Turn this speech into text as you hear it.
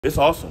It's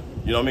awesome,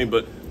 you know what I mean?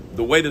 But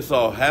the way this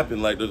all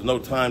happened, like, there's no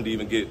time to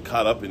even get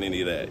caught up in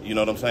any of that. You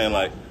know what I'm saying?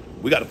 Like,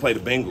 we got to play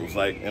the Bengals,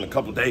 like, in a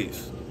couple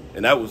days.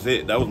 And that was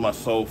it. That was my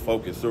sole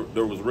focus.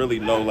 There was really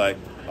no, like,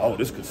 oh,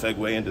 this could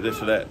segue into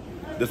this or that.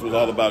 This was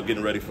all about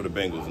getting ready for the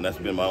Bengals, and that's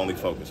been my only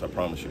focus, I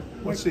promise you.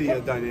 What's the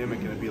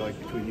dynamic going to be like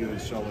between you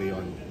and Sully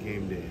on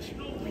game days?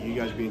 Will you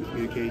guys be in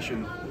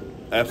communication?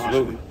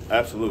 Absolutely. Possibly?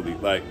 Absolutely.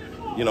 Like,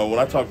 you know, when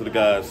I talked to the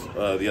guys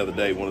the other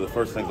day, one of the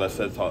first things I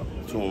said to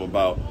them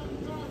about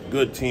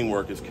good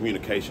teamwork is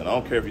communication. I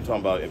don't care if you're talking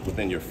about it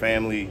within your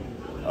family.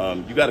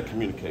 You got to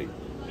communicate.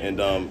 And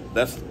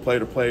that's player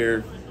to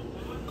player,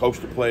 coach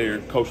to player,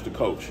 coach to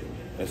coach.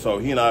 And so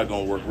he and I are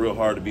going to work real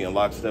hard to be in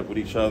lockstep with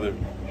each other.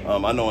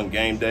 I know in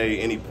game day,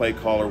 any play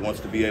caller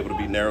wants to be able to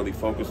be narrowly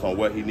focused on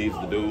what he needs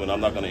to do, and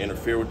I'm not going to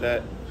interfere with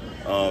that.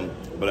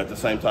 But at the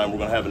same time, we're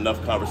going to have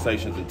enough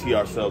conversations and tee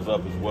ourselves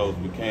up as well as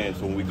we can,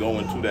 so when we go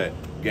into that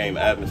game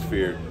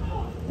atmosphere,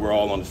 we're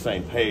all on the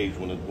same page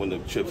when the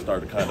chips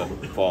start to kind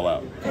of fall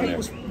out.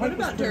 What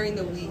about during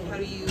the week? How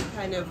do you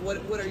kind of,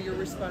 what are your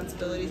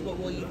responsibilities? What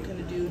will you kind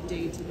of do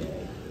day to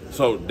day?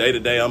 So day to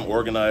day, I'm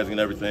organizing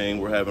everything.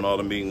 We're having all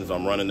the meetings.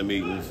 I'm running the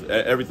meetings.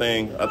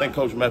 Everything, I think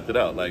Coach mapped it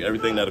out. Like,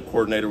 everything that a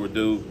coordinator would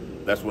do,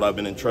 that's what I've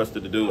been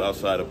entrusted to do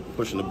outside of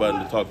pushing the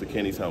button to talk to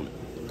Kenny's helmet.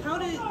 How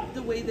did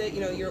the way that,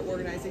 you know, you're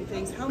organizing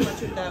things, how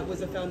much of that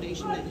was a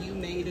foundation that you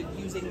made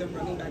using the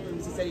running back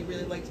rooms? He said he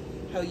really liked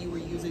how you were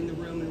using the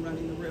room and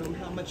running the room.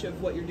 How much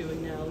of what you're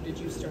doing now did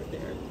you start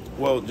there?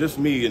 Well, just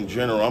me in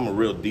general. I'm a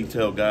real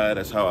detail guy.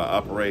 That's how I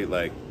operate.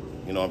 Like,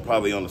 you know, I'm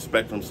probably on the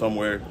spectrum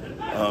somewhere.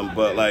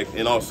 But, like,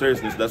 in all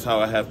seriousness, that's how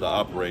I have to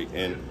operate.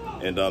 And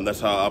that's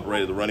how I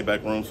operated the running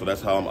back room. So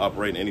that's how I'm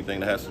operating anything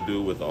that has to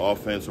do with the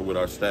offense or with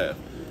our staff.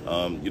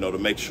 You know, to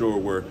make sure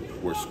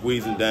we're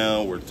squeezing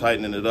down, we're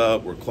tightening it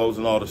up, we're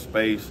closing all the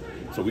space,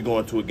 so we go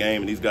into a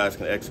game and these guys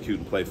can execute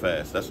and play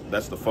fast.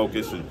 That's the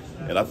focus,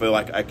 and I feel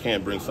like I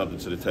can bring something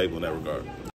to the table in that regard.